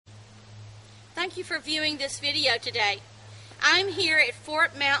Thank you for viewing this video today. I'm here at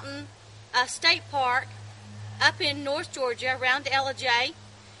Fort Mountain State Park up in North Georgia around LJ,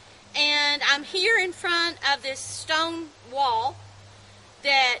 and I'm here in front of this stone wall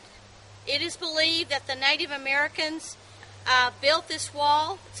that it is believed that the Native Americans built this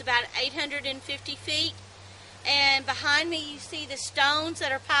wall. It's about 850 feet, and behind me you see the stones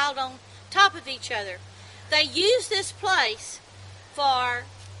that are piled on top of each other. They use this place for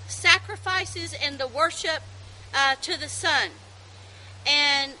sacrifices and the worship to the sun.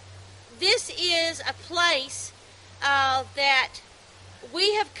 And this is a place that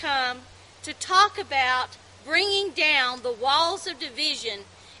we have come to talk about bringing down the walls of division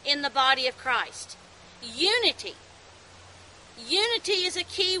in the body of Christ. Unity. Unity is a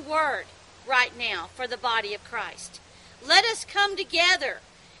key word right now for the body of Christ. Let us come together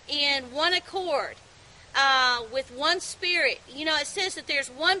in one accord, with one spirit. You know, it says that there's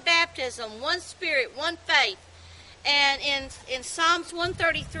one baptism, one spirit, one faith. And in Psalms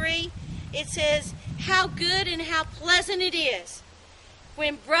 133, it says, how good and how pleasant it is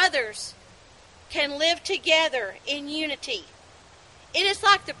when brothers can live together in unity. It is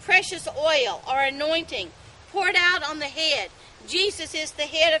like the precious oil or anointing poured out on the head. Jesus is the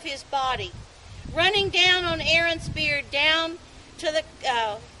head of his body, running down on Aaron's beard, down to the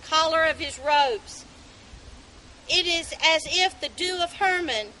collar of his robes. It is as if the dew of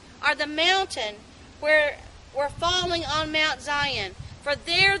Hermon or the mountain where we're falling on Mount Zion. For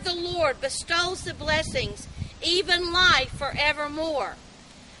there the Lord bestows the blessings, even life forevermore.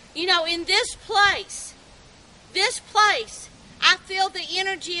 You know, in this place, I feel the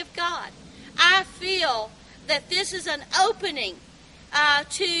energy of God. I feel that this is an opening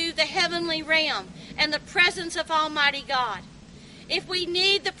to the heavenly realm and the presence of Almighty God. If we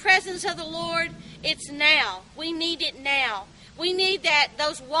need the presence of the Lord, it's now. We need it now. We need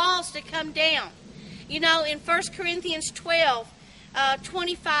those walls to come down. You know, in 1 Corinthians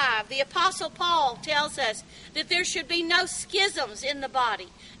 12:25, the Apostle Paul tells us that there should be no schisms in the body,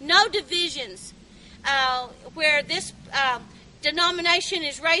 no divisions, where this denomination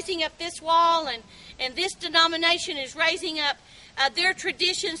is raising up this wall and this denomination is raising up their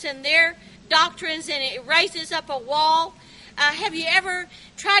traditions and their doctrines, and it raises up a wall. Have you ever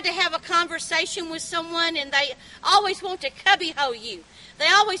tried to have a conversation with someone and they always want to cubbyhole you? They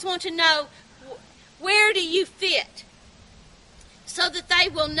always want to know, where do you fit? So that they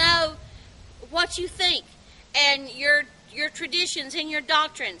will know what you think and your traditions and your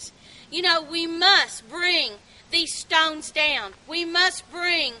doctrines. You know, we must bring these stones down. We must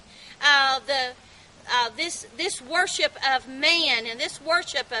bring this worship of man and this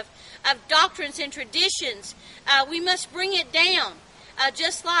worship of doctrines and traditions. We must bring it down.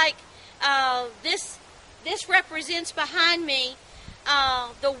 Just like this represents behind me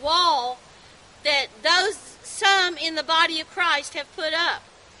the wall that some in the body of Christ have put up.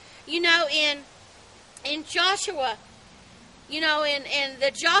 You know, in Joshua, you know, in the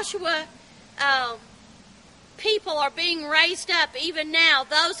Joshua people are being raised up even now,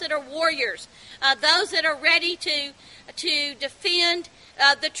 those that are warriors, those that are ready to defend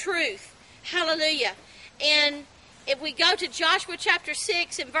the truth. Hallelujah. And if we go to Joshua chapter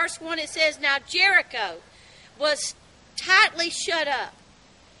 6 and verse 1, it says, now Jericho was tightly shut up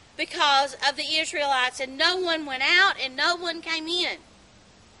because of the Israelites, and no one went out and no one came in.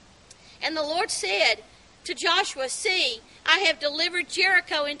 And the Lord said to Joshua, see, I have delivered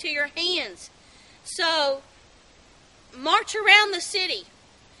Jericho into your hands. So march around the city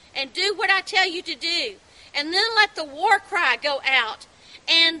and do what I tell you to do. And then let the war cry go out,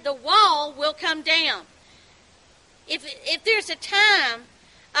 and the wall will come down. If there's a time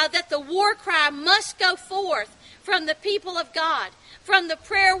that the war cry must go forth from the people of God, from the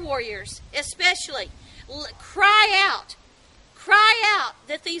prayer warriors especially, cry out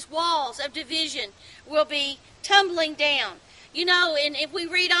that these walls of division will be tumbling down. You know, and if we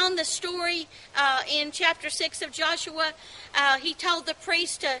read on the story in chapter 6 of Joshua, he told the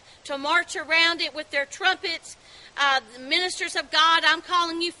priests to march around it with their trumpets. The ministers of God, I'm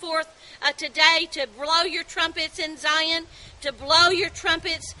calling you forth today to blow your trumpets in Zion, to blow your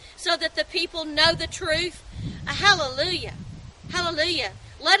trumpets so that the people know the truth. Hallelujah. Hallelujah.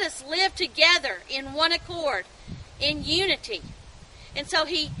 Let us live together in one accord, in unity. And so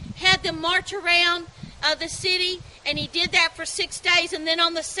he had them march around the city, and he did that for 6 days. And then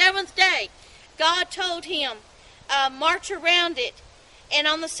on the 7th day, God told him, march around it. And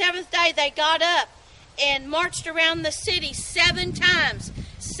on the 7th day, they got up and marched around the city 7 times.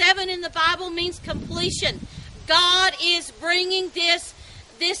 7 in the Bible means completion. God is bringing this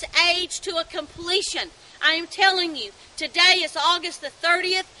age to a completion. I am telling you, today is August the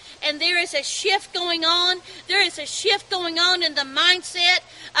 30th, and there is a shift going on. There is a shift going on in the mindset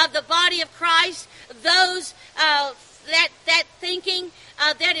of the body of Christ. Those that thinking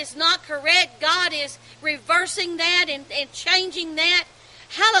that is not correct, God is reversing that and changing that.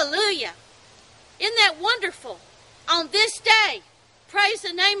 Hallelujah. Isn't that wonderful? On this day, praise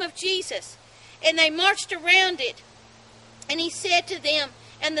the name of Jesus. And they marched around it. And he said to them,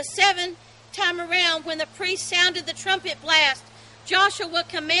 and the seventh time around, when the priest sounded the trumpet blast, Joshua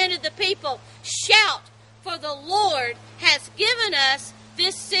commanded the people, shout, for the Lord has given us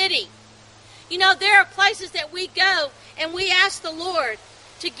this city. You know, there are places that we go and we ask the Lord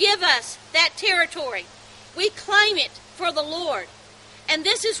to give us that territory. We claim it for the Lord. And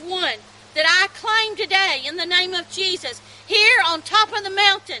this is one that I claim today in the name of Jesus. Here on top of the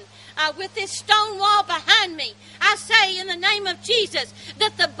mountain, with this stone wall behind me, I say in the name of Jesus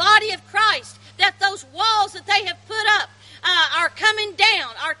that the body of Christ, that those walls that they have put up are coming down,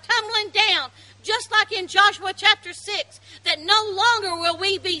 are tumbling down, just like in Joshua chapter 6, that no longer will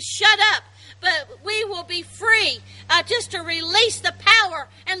we be shut up, but we will be free just to release the power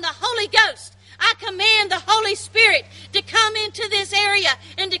and the Holy Ghost. I command the Holy Spirit to come into this area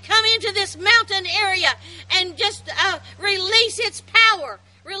and to come into this mountain area and just release its power.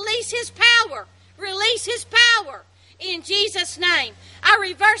 Release His power. Release His power in Jesus' name. I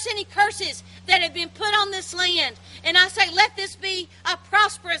reverse any curses that have been put on this land. And I say, let this be a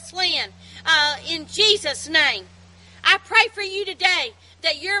prosperous land in Jesus' name. I pray for you today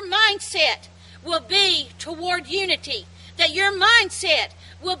that your mindset will be toward unity. That your mindset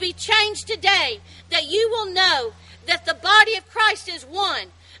will be changed today. That you will know that the body of Christ is one.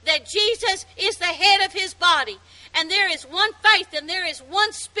 That Jesus is the head of His body. And there is one faith and there is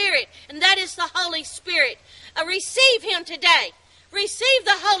one Spirit. And that is the Holy Spirit. Receive Him today. Receive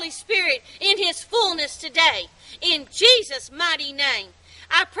the Holy Spirit in His fullness today. In Jesus' mighty name.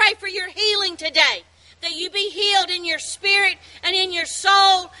 I pray for your healing today. That you be healed in your spirit and in your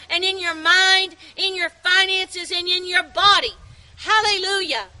soul and in your mind, in your finances and in your body.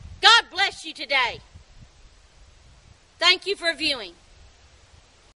 Hallelujah. God bless you today. Thank you for viewing.